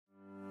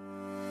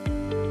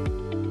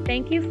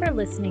Thank you for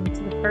listening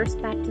to the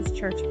First Baptist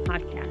Church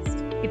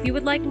podcast. If you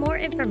would like more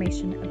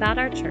information about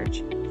our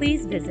church,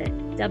 please visit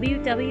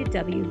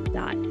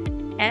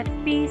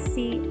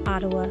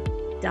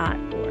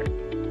www.fbcottawa.org.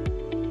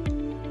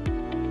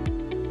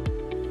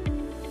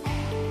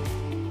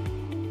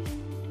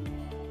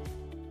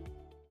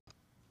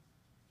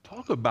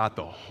 Talk about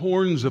the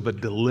horns of a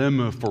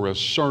dilemma for a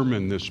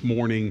sermon this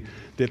morning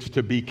that's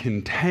to be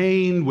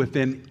contained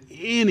within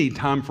any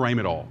time frame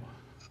at all.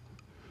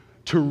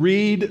 To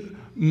read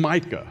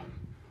Micah,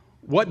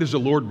 what does the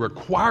Lord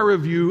require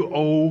of you,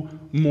 O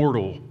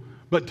mortal,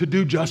 but to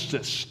do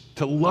justice,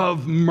 to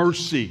love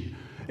mercy,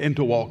 and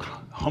to walk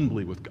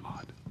humbly with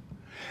God.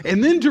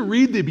 And then to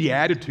read the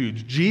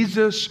Beatitudes,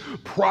 Jesus'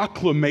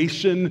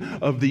 proclamation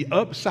of the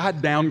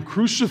upside-down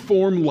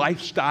cruciform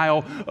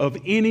lifestyle of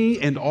any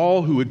and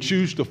all who would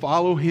choose to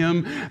follow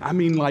him. I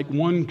mean, like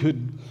one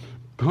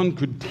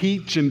could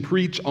teach and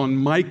preach on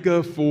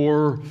Micah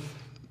for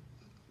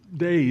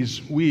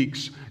days,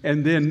 weeks,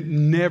 and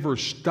then never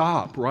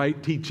stop,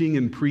 right? Teaching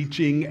and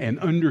preaching and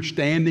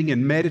understanding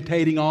and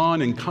meditating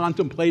on and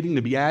contemplating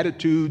the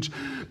Beatitudes,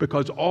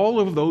 because all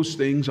of those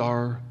things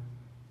are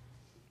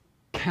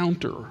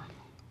counter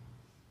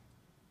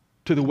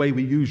to the way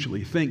we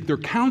usually think. They're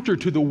counter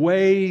to the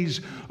ways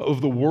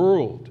of the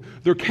world.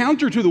 They're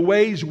counter to the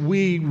ways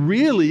we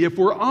really, if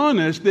we're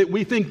honest, that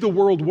we think the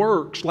world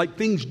works. Like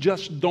things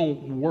just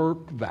don't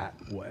work that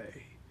way.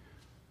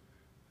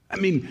 I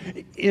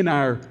mean, in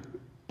our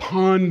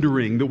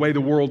pondering the way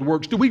the world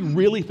works, do we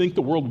really think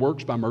the world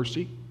works by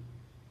mercy?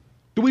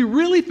 Do we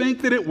really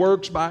think that it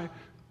works by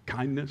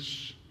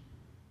kindness?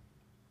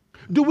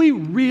 Do we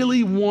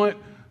really want,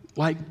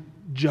 like,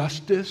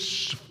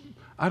 justice?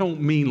 I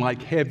don't mean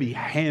like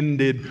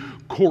heavy-handed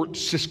court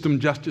system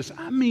justice.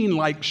 I mean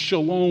like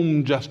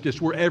shalom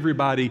justice, where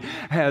everybody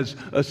has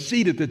a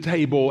seat at the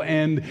table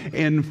and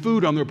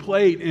food on their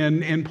plate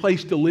and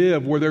place to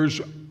live, where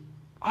there's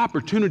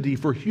opportunity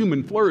for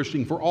human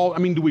flourishing for all. I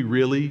mean, do we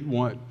really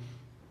want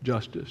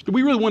justice? Do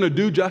we really want to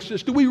do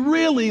justice? Do we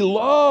really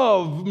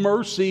love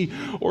mercy?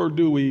 Or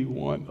do we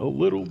want a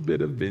little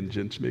bit of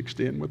vengeance mixed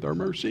in with our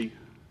mercy?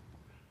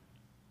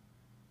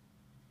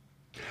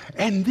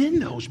 And then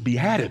those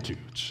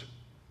Beatitudes.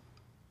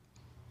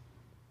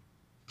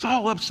 It's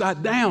all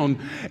upside down.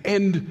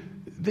 And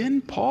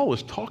then Paul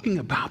is talking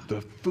about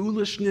the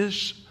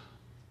foolishness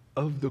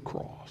of the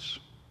cross.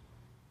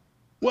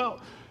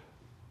 Well,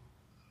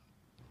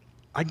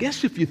 I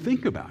guess if you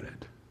think about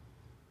it,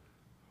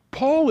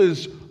 Paul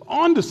is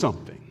onto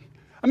something.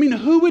 I mean,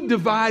 who would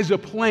devise a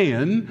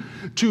plan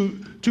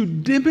to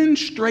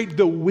demonstrate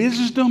the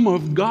wisdom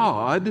of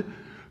God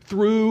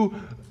through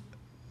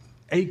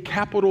a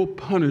capital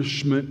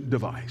punishment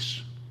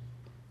device?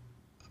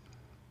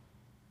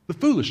 The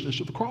foolishness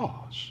of the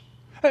cross.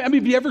 I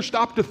mean, have you ever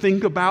stopped to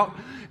think about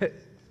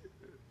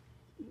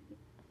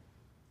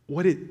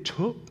what it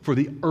took for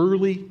the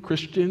early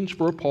Christians,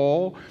 for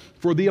Paul,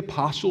 for the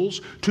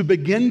apostles, to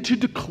begin to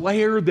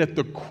declare that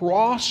the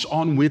cross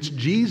on which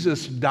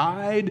Jesus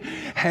died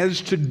has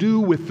to do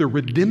with the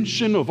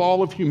redemption of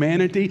all of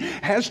humanity,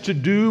 has to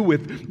do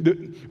with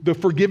the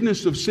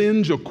forgiveness of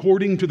sins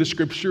according to the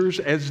Scriptures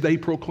as they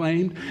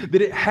proclaimed,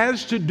 that it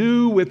has to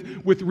do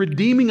with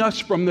redeeming us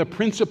from the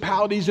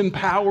principalities and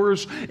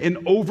powers and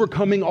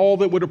overcoming all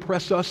that would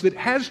oppress us, that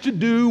has to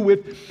do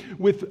with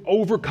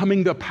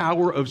overcoming the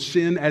power of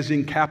sin, as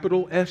in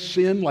capital S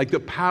sin, like the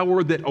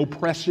power that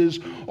oppresses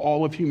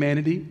all of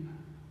humanity.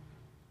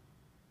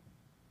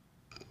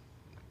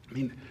 I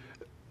mean,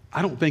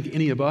 I don't think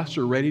any of us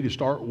are ready to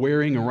start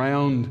wearing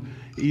around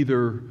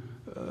either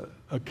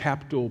a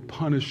capital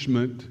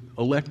punishment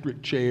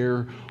electric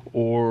chair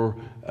or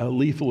a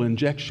lethal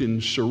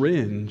injection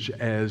syringe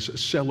as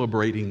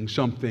celebrating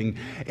something.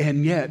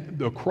 And yet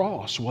the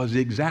cross was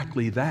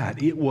exactly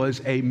that. It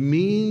was a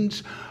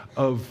means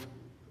of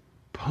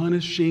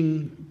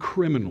punishing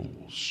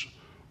criminals,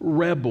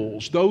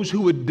 rebels, those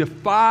who would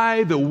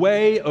defy the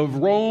way of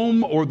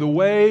Rome or the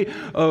way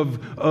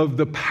of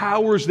the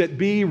powers that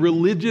be,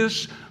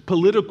 religious,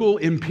 political,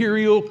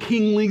 imperial,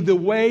 kingly, the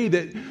way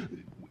that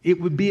it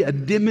would be a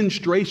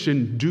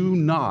demonstration: do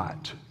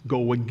not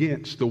go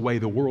against the way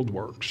the world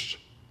works.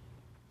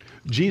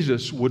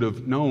 Jesus would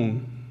have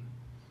known,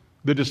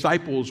 the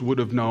disciples would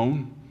have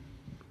known,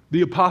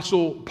 the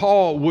Apostle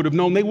Paul would have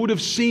known. They would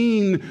have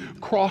seen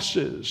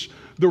crosses.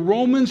 The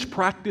Romans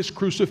practiced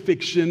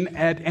crucifixion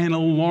at an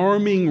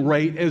alarming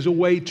rate as a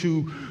way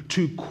to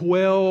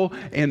quell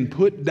and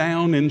put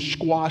down and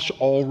squash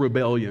all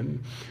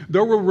rebellion.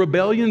 There were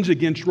rebellions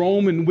against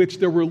Rome in which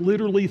there were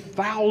literally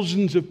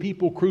thousands of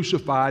people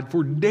crucified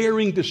for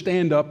daring to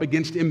stand up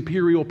against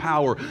imperial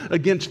power,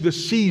 against the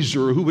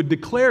Caesar, who would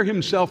declare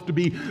himself to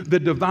be the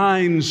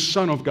divine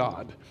Son of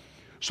God.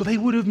 So they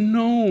would have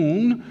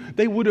known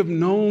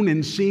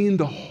and seen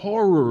the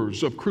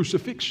horrors of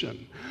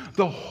crucifixion,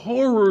 the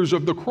horrors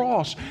of the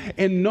cross.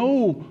 And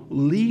no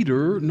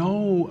leader,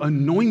 no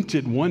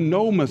anointed one,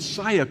 no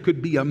Messiah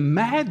could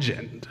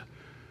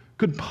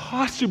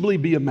possibly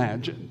be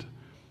imagined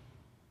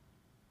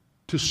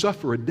to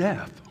suffer a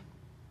death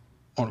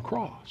on a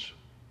cross,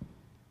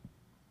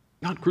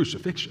 not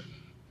crucifixion.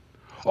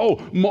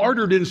 Oh,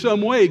 martyred in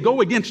some way,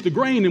 go against the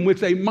grain in which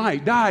they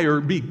might die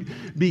or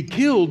be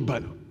killed,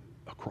 but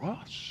a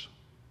cross.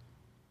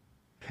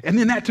 And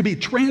then that to be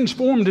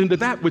transformed into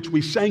that which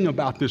we sang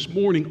about this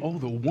morning, oh,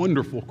 the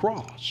wonderful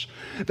cross.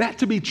 That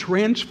to be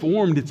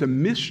transformed, it's a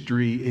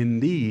mystery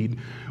indeed.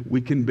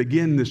 We can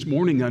begin this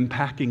morning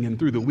unpacking and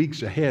through the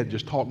weeks ahead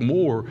just talk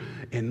more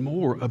and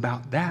more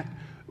about that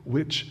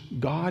which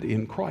God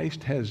in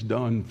Christ has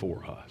done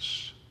for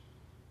us.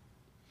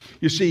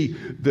 You see,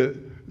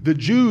 the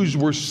Jews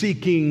were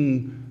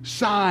seeking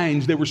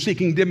signs, they were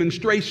seeking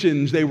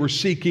demonstrations, they were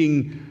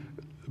seeking,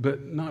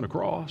 but not a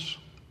cross.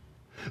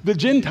 The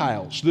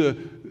Gentiles,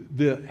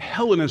 the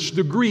Hellenists,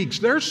 the Greeks,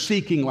 they're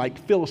seeking like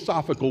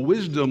philosophical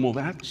wisdom. Well,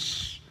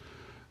 that's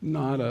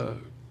not a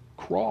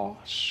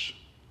cross.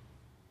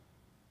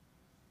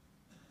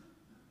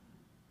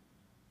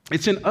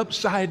 It's an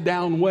upside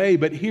down way,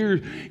 but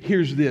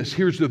here's this.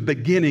 Here's the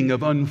beginning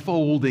of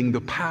unfolding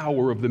the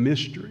power of the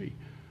mystery.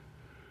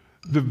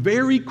 The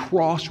very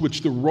cross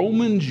which the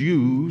Romans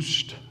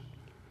used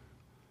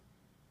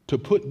to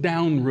put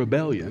down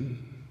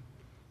rebellion,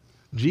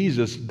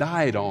 Jesus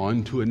died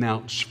on to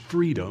announce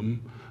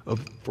freedom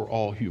for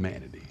all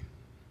humanity.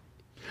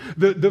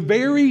 The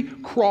very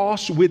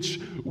cross which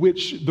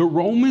the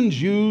Romans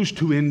used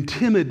to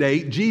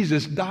intimidate,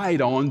 Jesus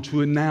died on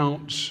to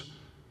announce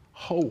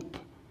hope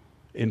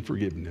and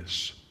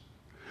forgiveness.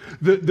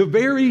 The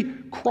very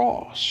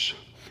cross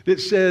that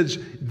says,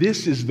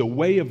 this is the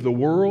way of the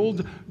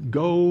world,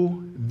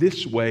 go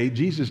this way,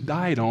 Jesus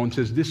died on,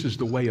 says, this is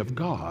the way of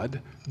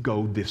God,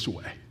 go this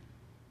way.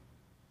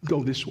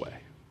 Go this way.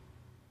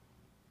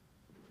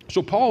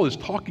 So Paul is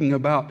talking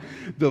about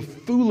the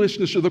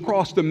foolishness of the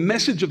cross. The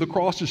message of the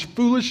cross is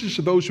foolishness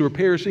to those who are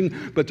perishing,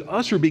 but to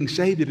us who are being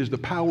saved, it is the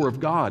power of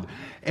God.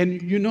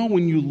 And you know,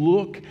 when you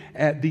look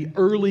at the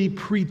early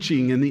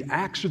preaching and the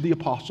Acts of the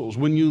Apostles,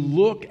 when you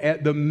look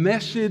at the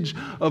message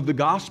of the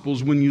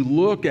Gospels, when you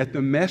look at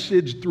the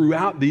message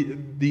throughout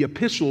the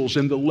epistles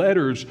and the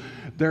letters,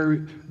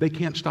 they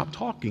can't stop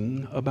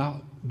talking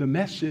about the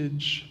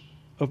message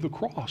of the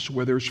cross,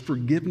 where there's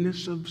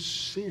forgiveness of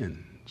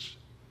sin.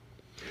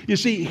 You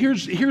see,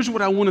 here's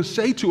what I want to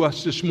say to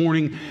us this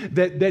morning,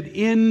 that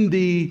in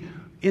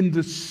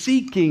the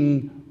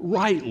seeking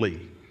rightly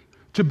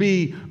to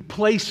be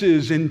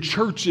places and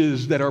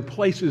churches that are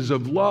places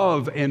of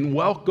love and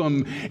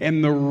welcome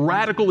and the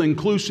radical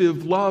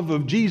inclusive love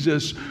of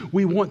Jesus,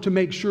 we want to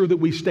make sure that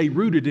we stay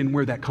rooted in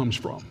where that comes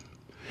from.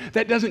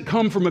 That doesn't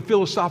come from a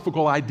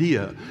philosophical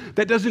idea.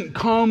 That doesn't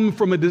come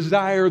from a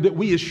desire that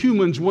we as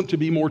humans want to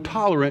be more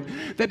tolerant.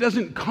 That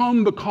doesn't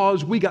come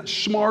because we got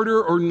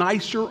smarter or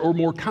nicer or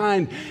more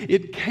kind.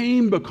 It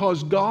came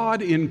because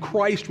God in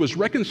Christ was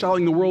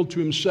reconciling the world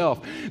to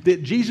himself.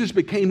 That Jesus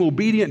became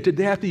obedient to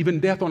death, even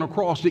death on a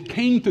cross. It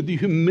came through the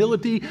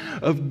humility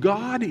of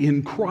God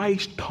in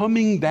Christ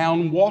coming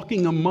down,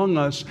 walking among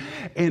us,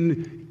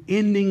 and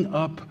ending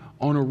up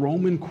on a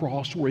Roman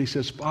cross where he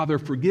says, Father,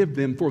 forgive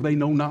them, for they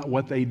know not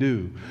what they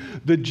do.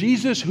 The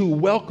Jesus who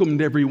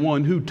welcomed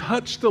everyone, who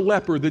touched the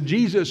leper, the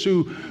Jesus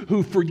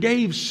who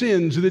forgave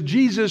sins, the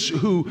Jesus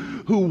who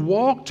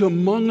walked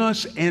among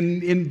us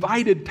and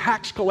invited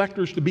tax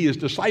collectors to be his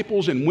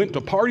disciples and went to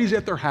parties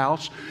at their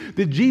house,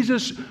 the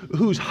Jesus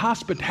whose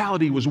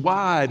hospitality was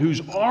wide,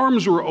 whose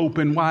arms were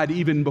open wide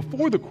even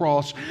before the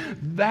cross,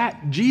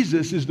 that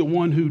Jesus is the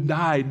one who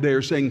died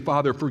there saying,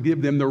 Father,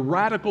 forgive them. The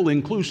radical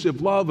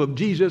inclusive love of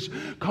Jesus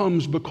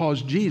comes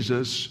because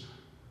Jesus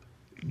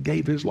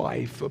gave his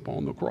life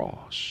upon the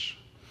cross.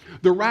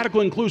 The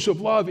radical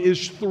inclusive love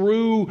is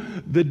through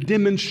the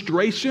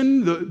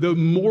demonstration, the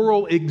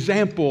moral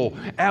example.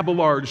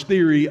 Abelard's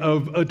theory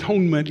of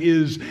atonement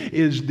is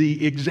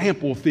the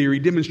example theory,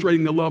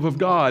 demonstrating the love of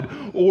God.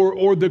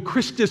 Or the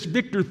Christus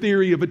Victor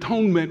theory of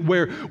atonement,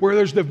 where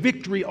there's the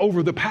victory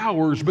over the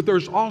powers, but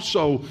there's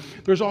also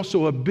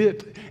a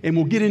bit, and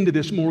we'll get into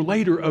this more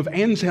later, of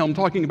Anselm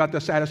talking about the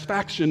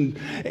satisfaction,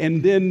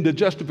 and then the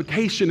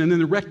justification, and then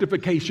the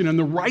rectification, and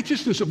the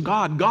righteousness of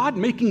God, God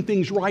making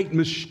things right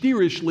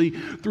mysteriously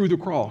through the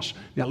cross.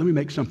 Now, let me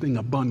make something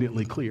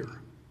abundantly clear.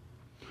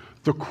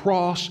 The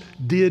cross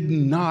did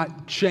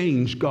not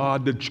change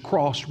God. The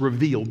cross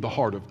revealed the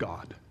heart of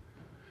God.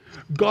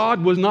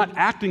 God was not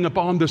acting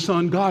upon the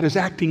Son. God is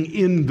acting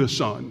in the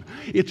Son.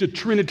 It's a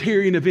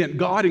Trinitarian event.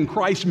 God in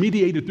Christ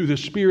mediated through the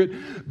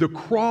Spirit. The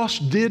cross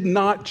did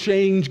not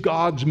change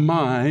God's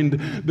mind.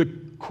 The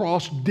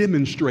cross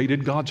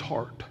demonstrated God's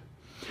heart.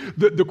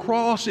 The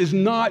cross is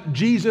not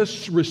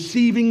Jesus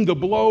receiving the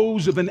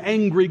blows of an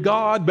angry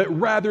God, but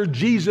rather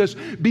Jesus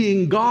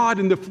being God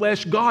in the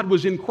flesh. God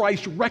was in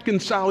Christ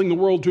reconciling the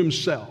world to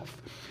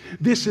himself.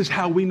 This is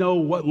how we know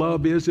what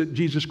love is, that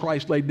Jesus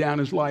Christ laid down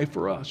his life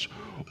for us.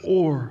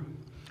 Or,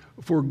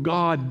 for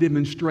God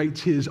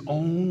demonstrates his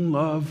own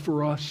love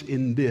for us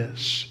in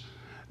this,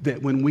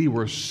 that when we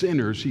were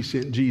sinners, he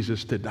sent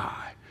Jesus to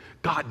die.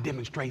 God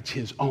demonstrates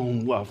his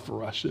own love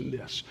for us in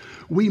this.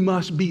 We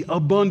must be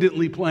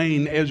abundantly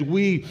plain as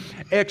we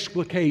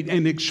explicate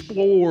and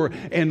explore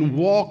and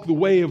walk the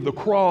way of the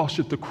cross,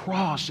 that the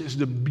cross is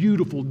the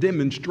beautiful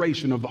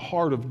demonstration of the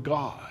heart of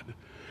God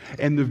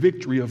and the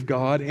victory of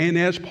God. And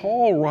as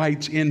Paul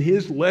writes in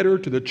his letter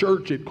to the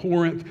church at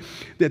Corinth,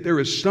 that there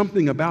is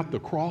something about the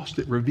cross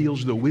that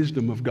reveals the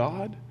wisdom of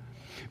God,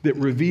 that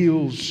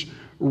reveals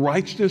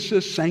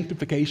righteousness,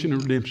 sanctification,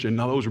 and redemption.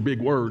 Now, those are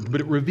big words, but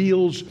it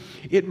reveals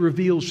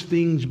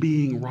things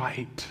being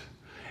right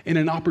and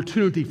an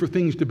opportunity for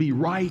things to be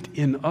right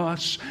in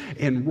us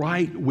and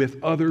right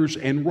with others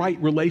and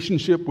right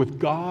relationship with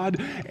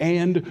God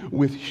and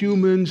with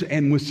humans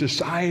and with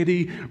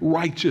society,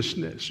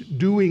 righteousness,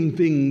 doing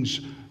things,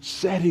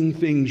 setting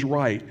things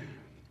right.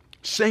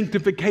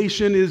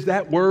 Sanctification is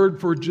that word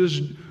for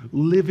just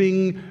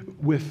living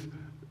with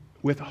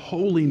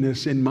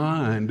holiness in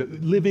mind,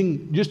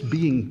 living, just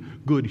being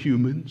good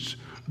humans.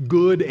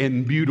 Good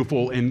and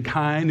Beautiful and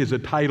Kind is a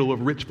title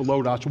of Rich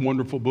Villodas'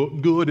 wonderful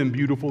book, Good and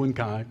Beautiful and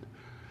Kind.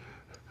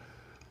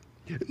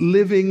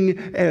 Living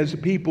as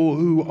people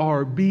who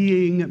are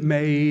being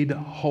made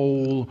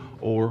whole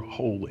or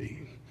holy.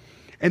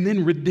 And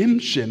then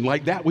redemption,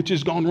 like that which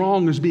has gone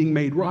wrong is being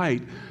made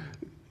right.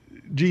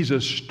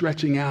 Jesus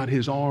stretching out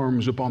his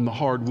arms upon the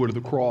hardwood of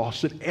the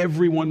cross that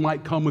everyone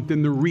might come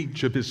within the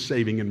reach of his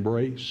saving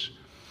embrace.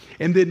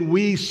 And then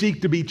we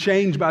seek to be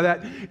changed by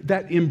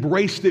that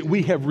embrace that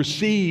we have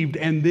received,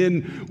 and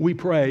then we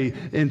pray,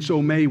 and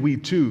so may we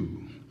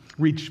too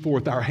reach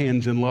forth our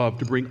hands in love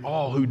to bring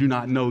all who do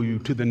not know you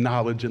to the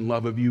knowledge and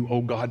love of you,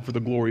 O God, for the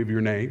glory of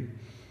your name.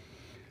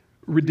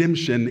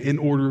 Redemption in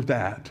order of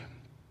that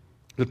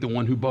the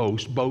one who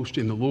boast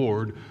in the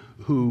Lord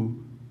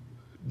who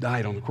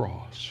died on the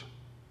cross.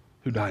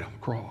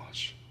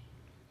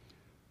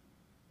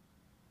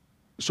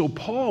 So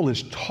Paul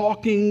is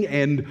talking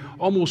and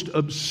almost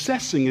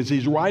obsessing as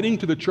he's writing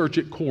to the church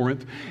at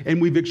Corinth. And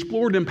we've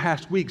explored in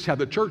past weeks how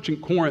the church in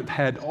Corinth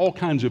had all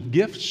kinds of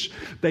gifts.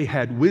 They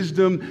had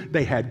wisdom,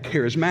 they had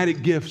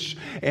charismatic gifts,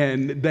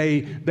 and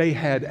they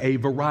had a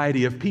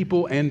variety of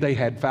people, and they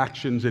had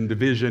factions and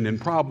division and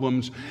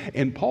problems.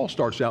 And Paul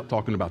starts out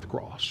talking about the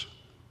cross.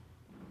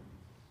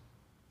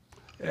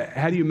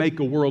 How do you make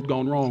a world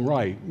gone wrong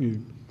right?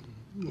 You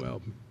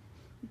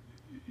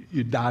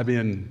dive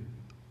in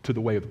to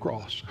the way of the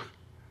cross.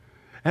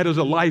 How does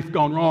a life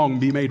gone wrong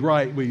be made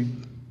right? We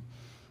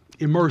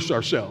immerse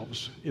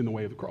ourselves in the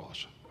way of the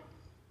cross.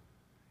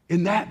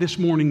 And that this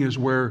morning is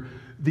where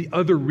the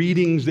other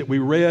readings that we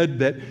read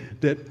that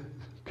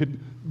could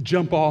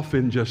jump off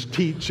and just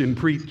teach and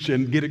preach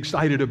and get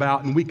excited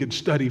about, and we could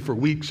study for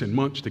weeks and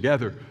months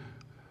together.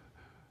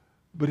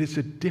 But it's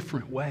a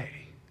different way.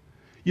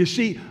 You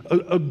see,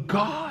 a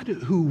God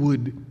who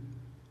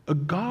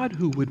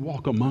would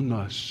walk among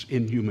us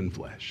in human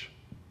flesh.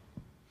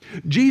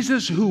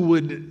 Jesus who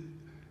would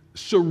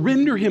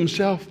surrender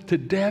himself to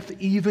death,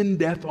 even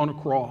death on a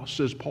cross,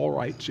 as Paul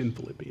writes in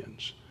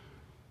Philippians.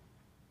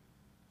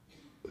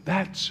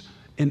 That's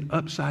an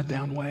upside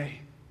down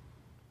way.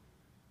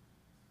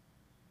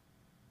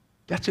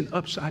 That's an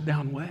upside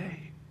down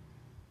way.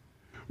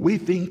 We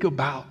think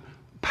about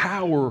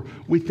power,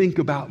 we think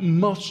about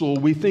muscle,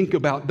 we think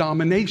about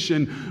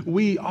domination.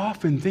 We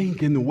often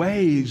think in the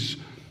ways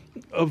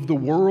of the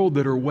world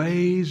that are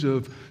ways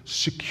of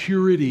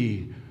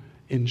security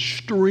and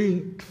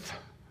strength.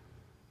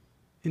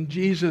 And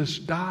Jesus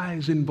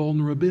dies in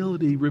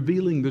vulnerability,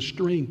 revealing the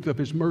strength of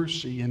his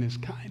mercy and his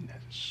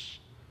kindness.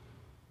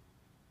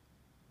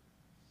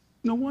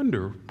 No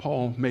wonder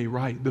Paul may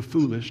write the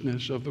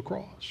foolishness of the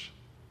cross.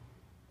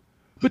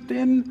 But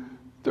then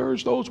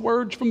there's those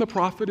words from the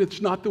prophet, it's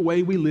not the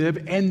way we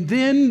live. And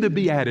then the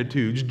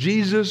Beatitudes,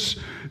 Jesus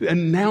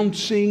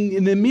announcing,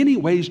 and in many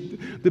ways,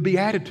 the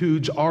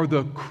Beatitudes are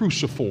the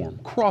cruciform,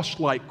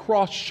 cross-like,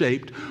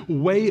 cross-shaped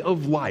way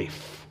of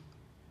life.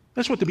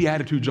 That's what the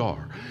Beatitudes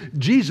are.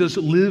 Jesus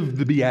lived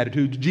the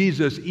Beatitudes.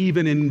 Jesus,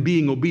 even in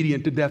being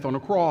obedient to death on a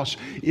cross,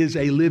 is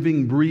a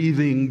living,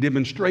 breathing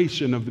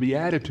demonstration of the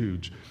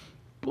Beatitudes.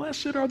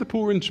 Blessed are the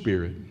poor in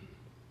spirit.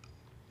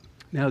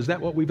 Now, is that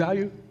what we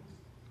value?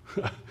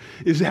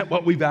 Is that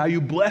what we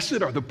value?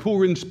 Blessed are the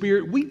poor in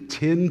spirit. We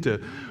tend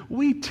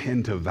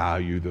to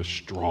value the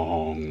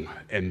strong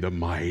and the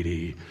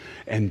mighty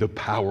and the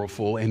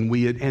powerful and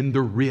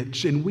the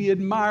rich, and we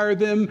admire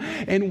them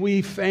and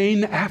we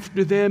feign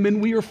after them and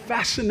we are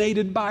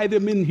fascinated by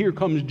them. And here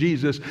comes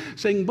Jesus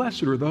saying,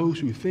 blessed are those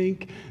who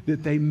think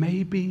that they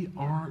maybe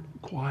aren't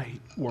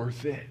quite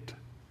worth it.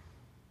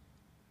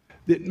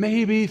 That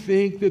maybe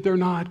think that they're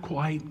not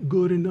quite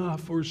good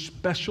enough or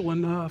special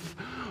enough,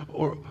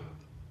 or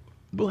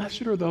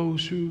blessed are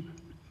those who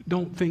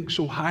don't think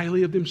so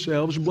highly of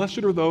themselves. Blessed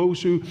are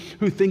those who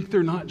think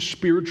they're not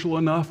spiritual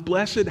enough.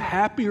 Blessed,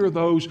 happy are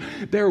those,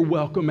 they're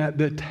welcome at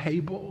the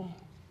table.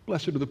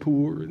 Blessed are the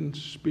poor in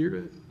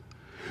spirit.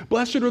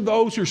 Blessed are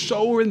those who are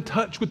so in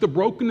touch with the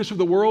brokenness of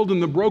the world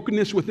and the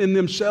brokenness within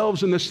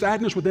themselves and the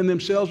sadness within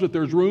themselves that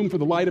there's room for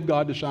the light of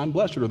God to shine.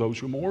 Blessed are those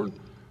who mourn,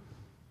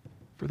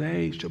 for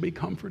they shall be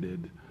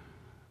comforted.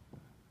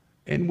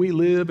 And we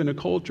live in a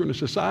culture and a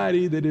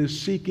society that is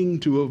seeking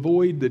to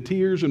avoid the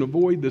tears and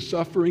avoid the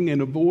suffering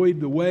and avoid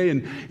the way.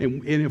 And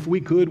if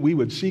we could, we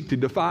would seek to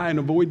defy and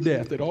avoid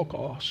death at all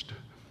cost.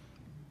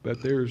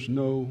 But there's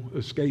no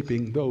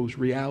escaping those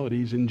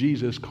realities. And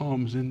Jesus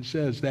comes and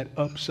says that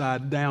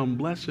upside down,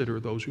 blessed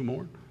are those who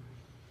mourn.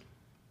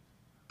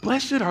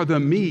 Blessed are the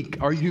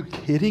meek. Are you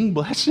kidding?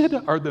 Blessed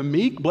are the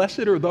meek.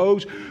 Blessed are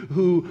those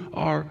who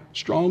are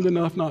strong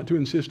enough not to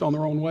insist on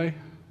their own way.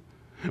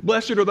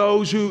 Blessed are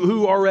those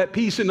who are at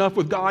peace enough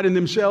with God and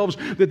themselves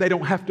that they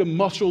don't have to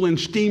muscle and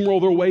steamroll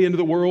their way into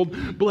the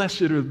world.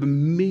 Blessed are the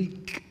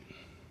meek.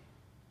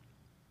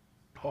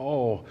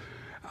 Oh,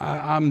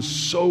 I'm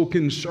so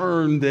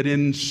concerned that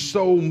in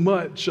so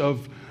much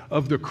of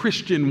the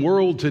Christian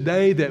world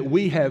today that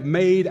we've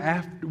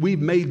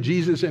made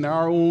Jesus in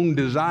our own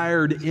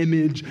desired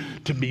image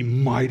to be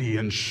mighty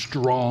and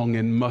strong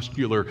and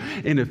muscular.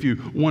 And if you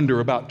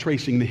wonder about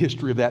tracing the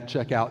history of that,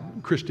 check out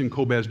Christian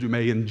Kobes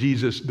Dumais and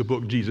the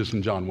book Jesus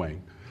and John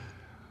Wayne.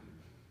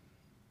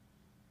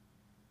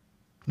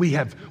 We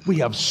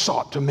have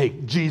sought to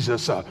make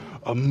Jesus a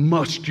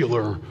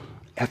muscular,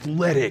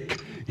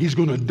 athletic. He's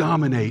going to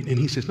dominate. And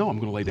he says, no, I'm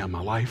going to lay down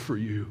my life for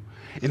you.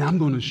 And I'm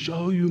going to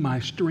show you my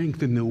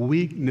strength in the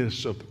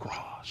weakness of the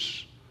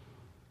cross.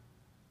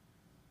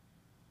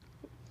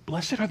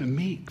 Blessed are the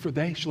meek, for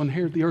they shall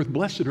inherit the earth.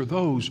 Blessed are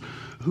those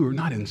who are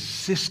not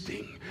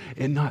insisting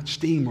and not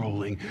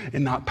steamrolling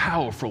and not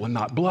powerful and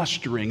not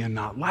blustering and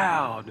not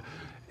loud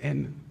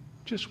and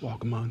just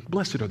walk among.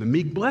 Blessed are the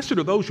meek. Blessed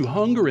are those who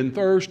hunger and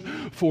thirst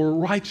for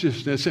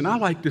righteousness. And I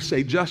like to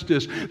say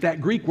justice.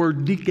 That Greek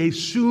word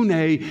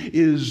dikesune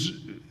is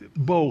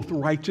both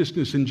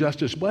righteousness and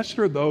justice. Blessed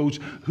are those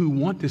who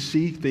want to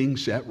see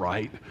things set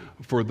right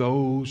for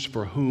those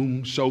for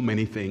whom so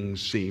many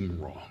things seem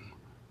wrong.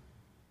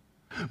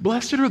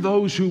 Blessed are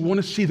those who want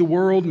to see the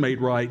world made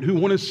right, who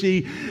want to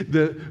see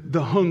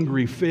the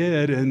hungry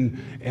fed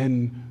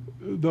and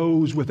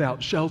those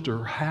without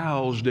shelter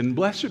housed. And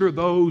blessed are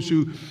those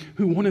who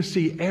want to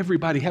see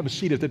everybody have a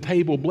seat at the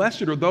table.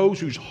 Blessed are those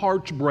whose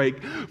hearts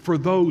break for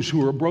those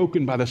who are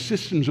broken by the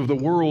systems of the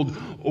world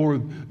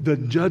or the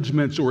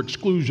judgments or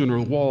exclusion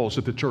or walls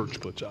that the church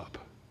puts up.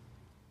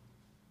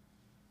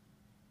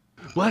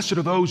 Blessed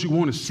are those who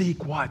want to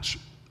seek what's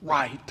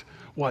right,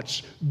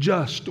 what's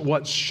just,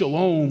 what's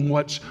shalom,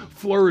 what's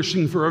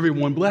flourishing for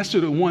everyone. Blessed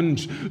are the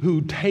ones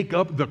who take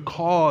up the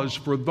cause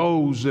for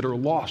those that are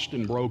lost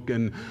and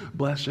broken.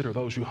 Blessed are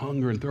those who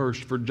hunger and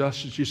thirst for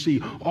justice. You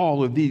see,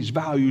 all of these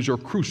values are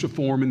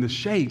cruciform in the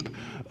shape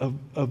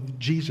of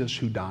Jesus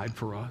who died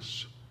for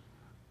us.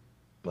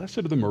 Blessed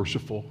are the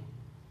merciful.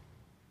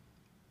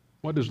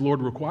 What does the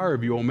Lord require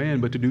of you, O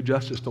man, but to do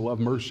justice, to love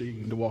mercy,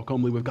 and to walk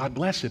humbly with God?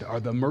 Blessed are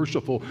the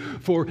merciful,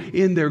 for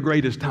in their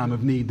greatest time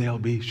of need they'll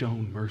be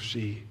shown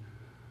mercy.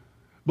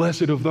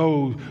 Blessed are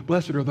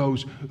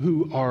those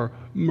who are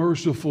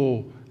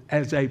merciful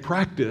as a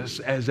practice,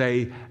 as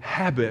a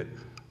habit,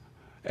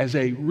 as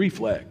a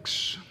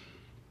reflex.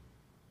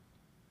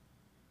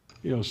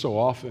 You know, so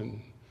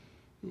often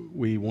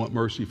we want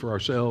mercy for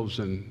ourselves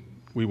and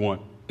we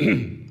want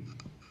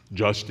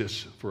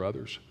justice for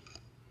others.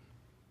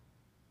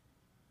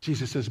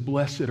 Jesus says,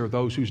 blessed are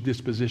those whose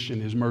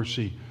disposition is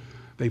mercy.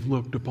 They've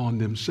looked upon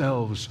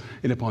themselves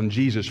and upon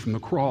Jesus from the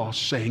cross,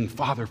 saying,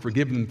 Father,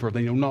 forgive them, for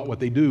they know not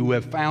what they do, who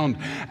have found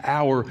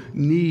our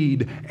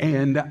need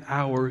and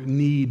our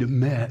need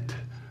met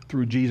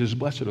through Jesus.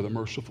 Blessed are the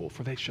merciful,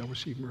 for they shall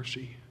receive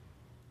mercy.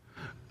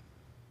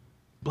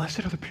 Blessed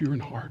are the pure in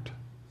heart.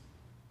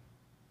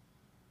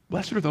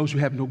 Blessed are those who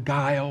have no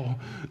guile,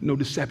 no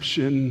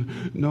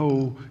deception,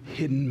 no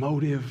hidden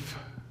motive,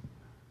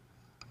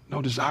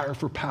 no desire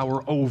for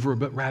power over,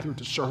 but rather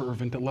to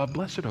serve and to love.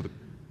 Blessed are the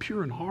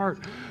pure in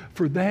heart,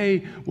 for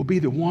they will be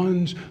the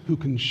ones who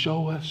can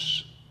show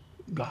us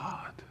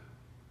God.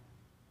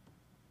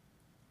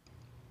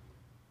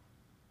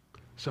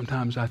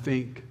 Sometimes I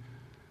think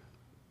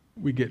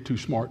we get too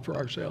smart for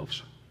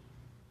ourselves.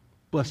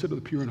 Blessed are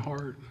the pure in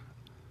heart.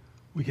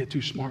 We get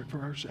too smart for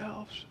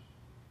ourselves.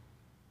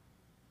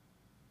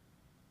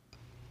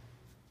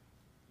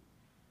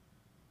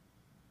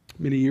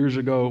 Many years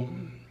ago,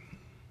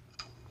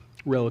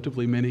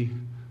 relatively many,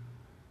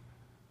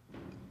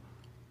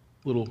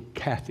 little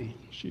Kathy,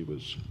 she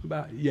was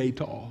about yay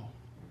tall.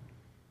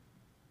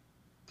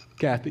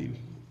 Kathy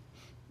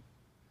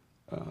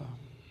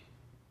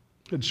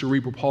had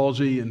cerebral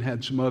palsy and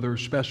had some other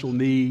special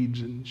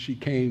needs, and she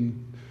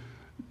came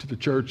to the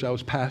church I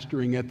was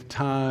pastoring at the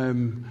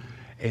time,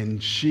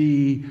 and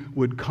she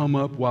would come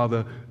up while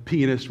the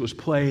pianist was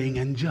playing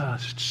and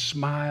just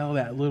smile,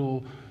 that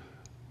little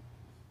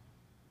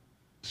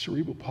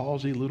cerebral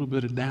palsy, a little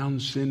bit of Down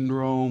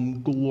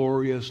syndrome,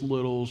 glorious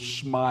little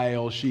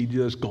smile. She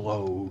just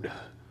glowed.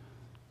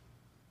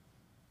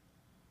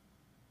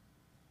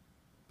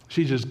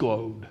 She just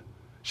glowed.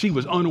 She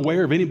was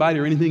unaware of anybody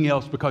or anything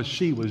else because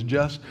she was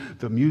just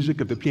the music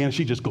of the piano.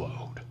 She just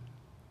glowed.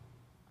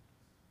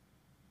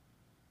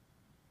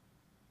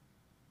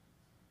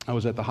 I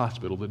was at the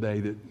hospital the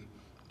day that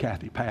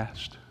Kathy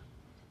passed.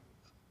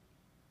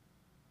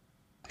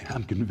 And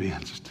I'm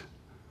convinced,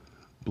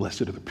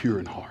 blessed are the pure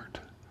in heart,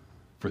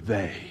 for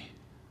they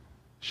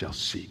shall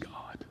see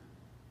God.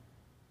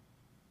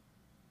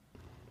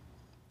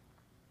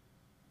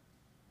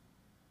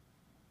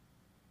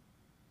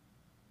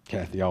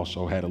 Kathy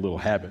also had a little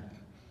habit.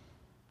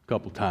 A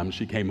couple times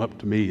she came up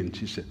to me and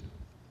she said,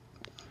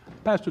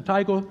 Pastor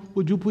Tiger,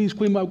 would you please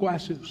clean my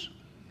glasses?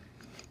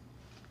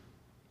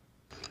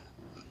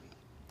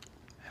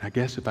 And I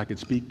guess if I could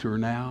speak to her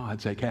now,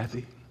 I'd say,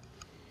 Kathy,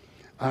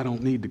 I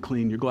don't need to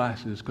clean your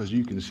glasses because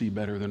you can see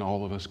better than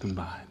all of us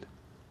combined.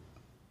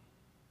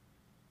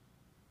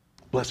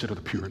 Blessed are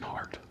the pure in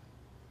heart.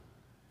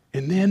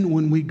 And then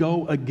when we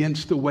go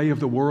against the way of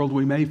the world,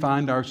 we may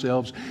find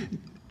ourselves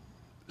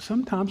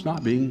sometimes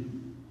not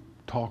being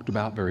talked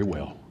about very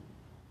well.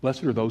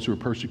 Blessed are those who are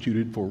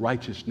persecuted for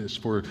righteousness,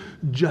 for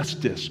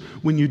justice.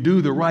 When you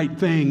do the right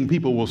thing,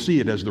 people will see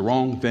it as the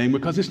wrong thing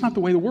because it's not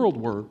the way the world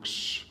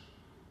works.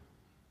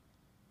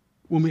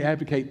 When we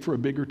advocate for a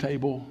bigger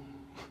table,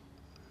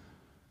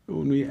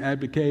 when we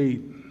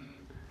advocate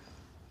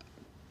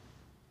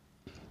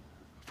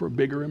for a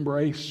bigger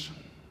embrace,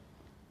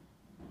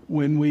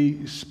 when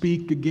we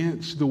speak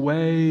against the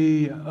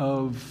way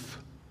of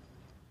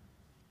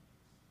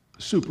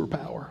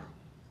superpower,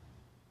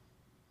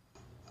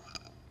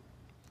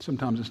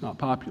 sometimes it's not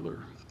popular.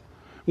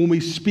 When we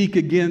speak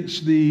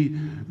against the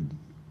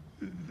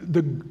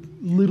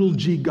little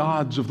g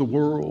gods of the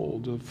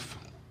world, of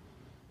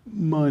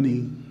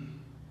money,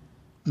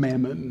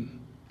 mammon,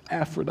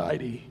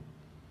 Aphrodite,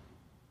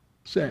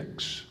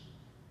 sex,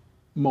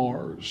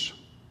 Mars,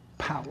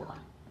 power.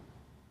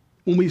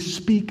 When we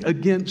speak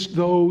against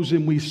those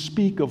and we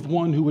speak of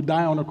one who would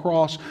die on a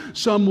cross,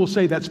 some will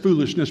say that's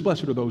foolishness.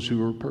 Blessed are those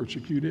who are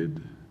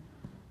persecuted,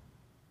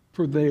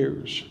 for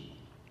theirs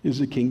is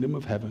the kingdom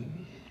of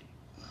heaven.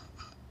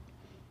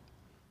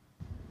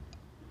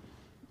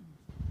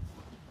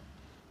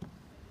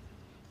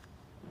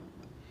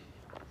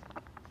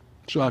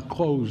 So I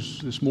close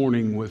this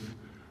morning with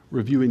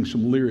reviewing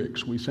some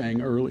lyrics we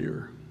sang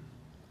earlier.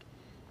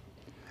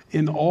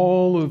 In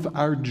all of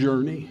our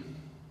journey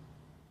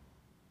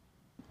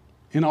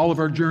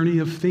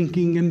of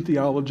thinking and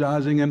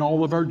theologizing, and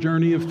all of our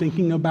journey of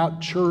thinking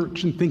about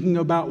church and thinking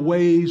about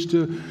ways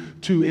to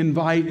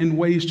invite and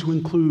ways to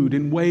include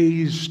and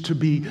ways to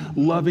be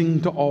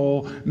loving to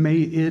all, may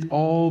it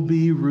all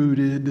be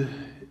rooted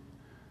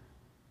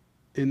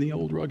in the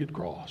old rugged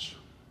cross.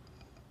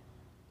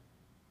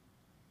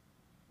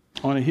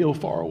 On a hill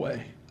far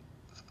away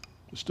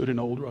stood an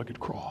old rugged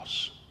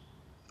cross,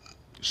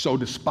 so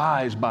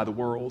despised by the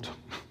world,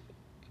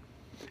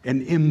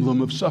 an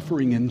emblem of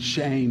suffering and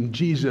shame.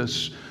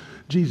 Jesus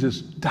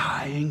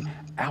dying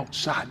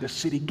outside the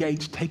city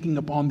gates, taking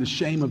upon the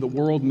shame of the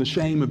world and the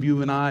shame of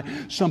you and I.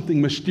 Something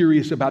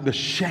mysterious about the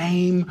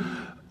shame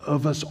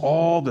of us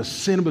all, the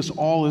sin of us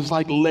all, is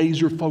like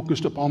laser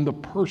focused upon the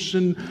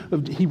person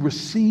of. He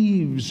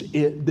receives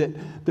it that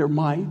there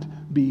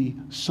might be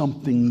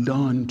something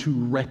done to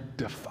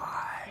rectify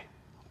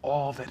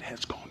all that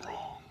has gone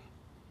wrong.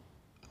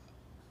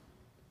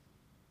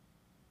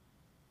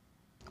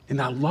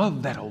 And I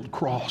love that old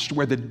cross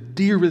where the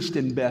dearest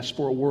and best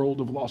for a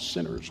world of lost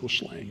sinners was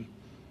slain.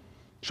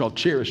 Shall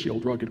cherish the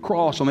old rugged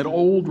cross. On that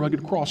old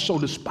rugged cross, so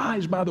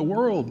despised by the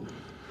world,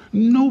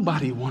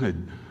 nobody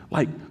wanted.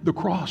 Like the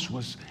cross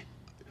was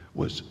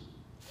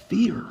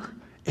fear,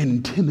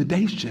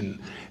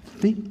 intimidation.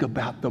 Think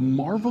about the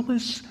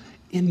marvelous,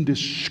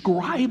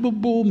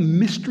 indescribable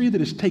mystery that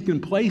has taken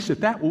place.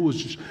 That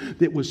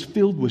was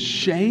filled with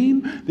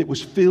shame, that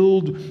was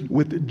filled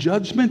with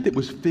judgment, that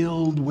was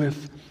filled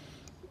with.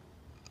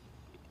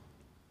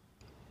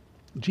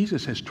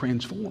 Jesus has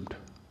transformed.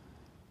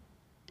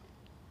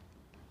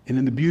 And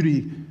into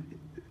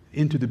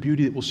the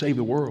beauty that will save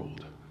the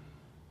world.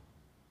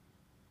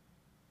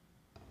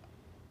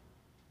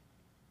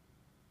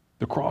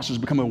 The cross has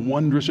become a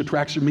wondrous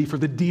attraction to me for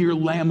the dear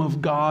Lamb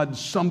of God.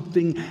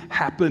 Something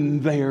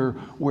happened there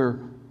where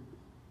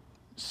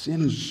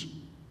sin is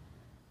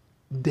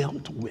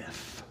dealt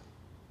with.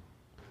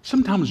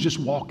 Sometimes just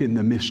walk in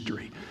the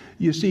mystery.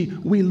 You see,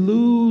 we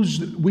lose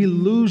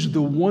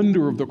the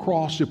wonder of the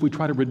cross if we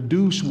try to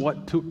reduce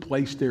what took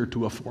place there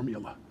to a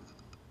formula.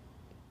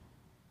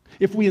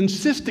 If we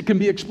insist it can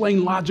be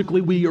explained logically,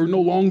 we are no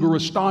longer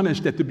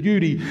astonished at the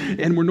beauty,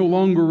 and we're no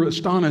longer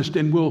astonished,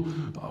 and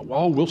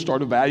we'll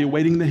start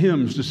evaluating the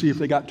hymns to see if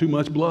they got too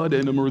much blood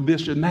in them or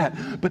this and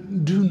that.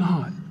 But do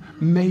not.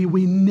 May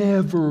we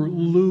never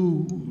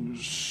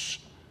lose.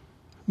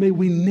 May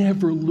we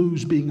never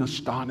lose being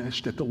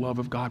astonished at the love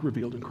of God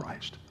revealed in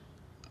Christ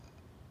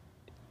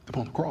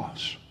upon the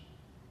cross.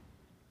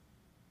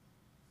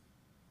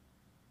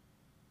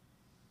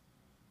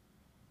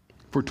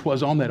 For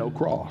 'twas on that old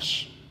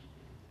cross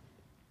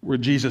where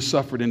Jesus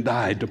suffered and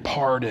died to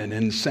pardon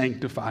and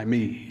sanctify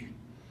me.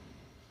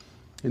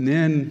 And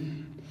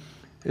then,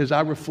 as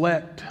I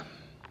reflect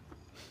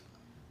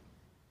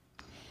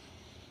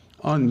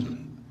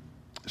on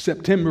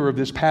September of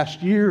this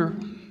past year,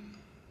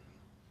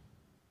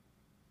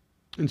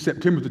 in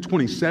September the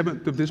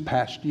 27th of this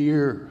past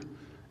year,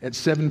 at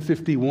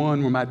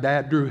 7:51, where my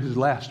dad drew his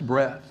last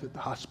breath at the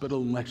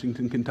hospital in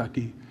Lexington,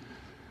 Kentucky.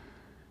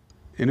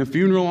 In a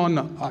funeral on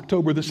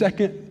October the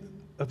 2nd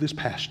of this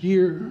past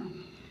year.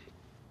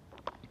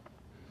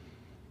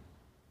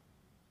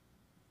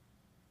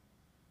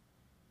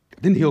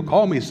 Then he'll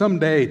call me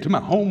someday to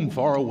my home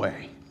far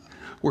away,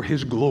 where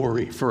his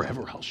glory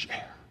forever I'll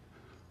share.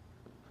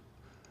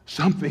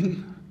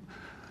 Something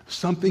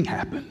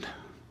happened.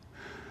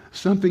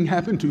 Something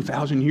happened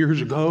 2,000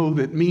 years ago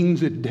that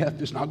means that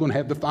death is not going to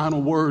have the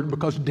final word,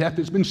 because death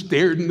has been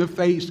stared in the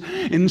face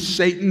and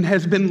Satan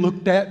has been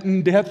looked at,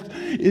 and death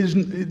is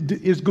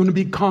going to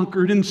be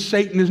conquered and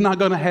Satan is not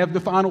going to have the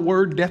final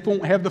word. Death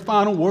won't have the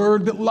final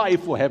word, that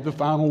life will have the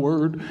final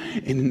word.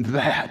 And in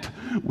that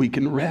we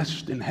can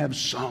rest and have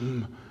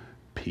some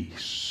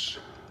peace.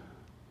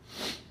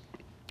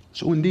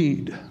 So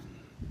indeed,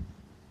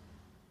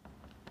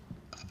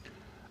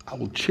 I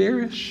will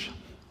cherish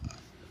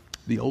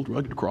the old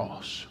rugged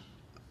cross,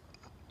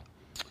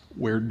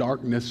 where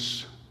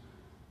darkness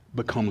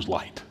becomes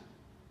light.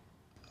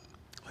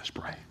 Let's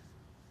pray.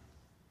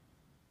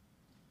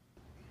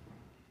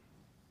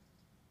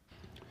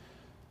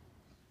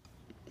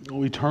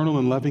 Oh, eternal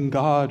and loving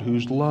God,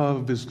 whose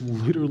love is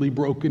literally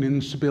broken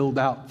and spilled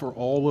out for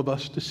all of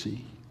us to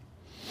see.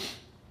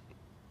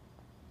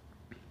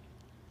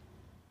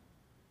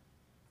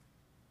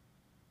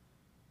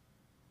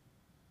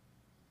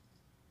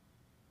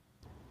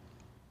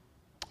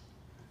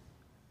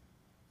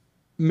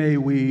 May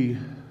we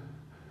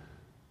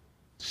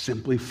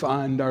simply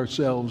find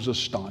ourselves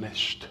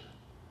astonished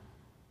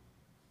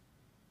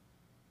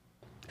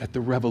at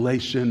the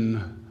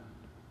revelation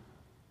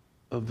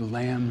of the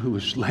Lamb who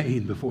was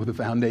slain before the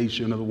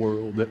foundation of the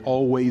world, that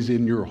always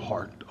in your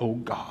heart, O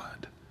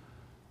God,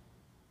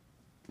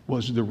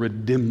 was the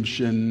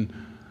redemption,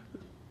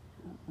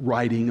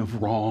 righting of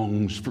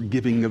wrongs,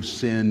 forgiving of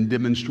sin,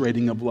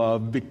 demonstrating of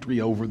love, victory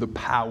over the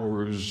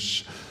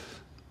powers.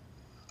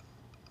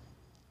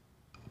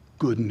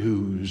 Good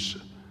news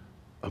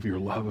of your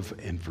love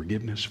and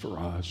forgiveness for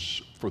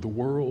us, for the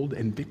world,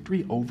 and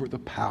victory over the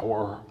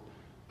power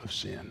of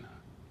sin.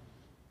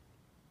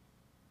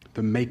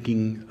 The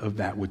making of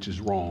that which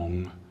is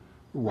wrong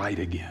right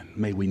again.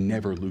 May we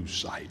never lose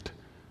sight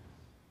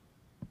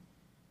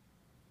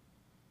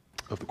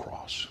of the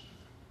cross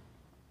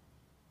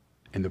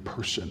and the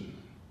person,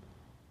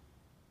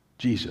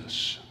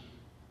 Jesus,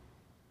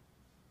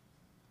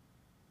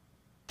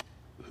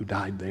 who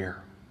died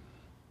there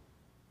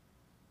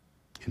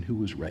and who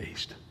was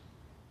raised.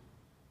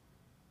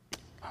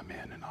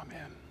 Amen and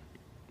amen.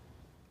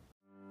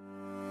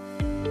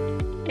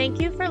 Thank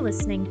you for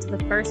listening to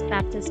the First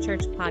Baptist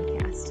Church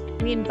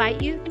podcast. We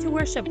invite you to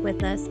worship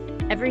with us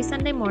every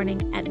Sunday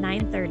morning at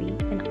 9:30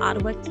 in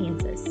Ottawa,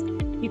 Kansas.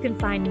 You can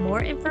find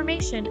more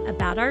information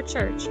about our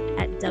church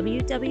at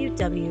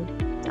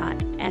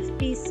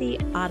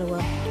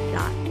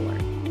www.fbcottawa.org.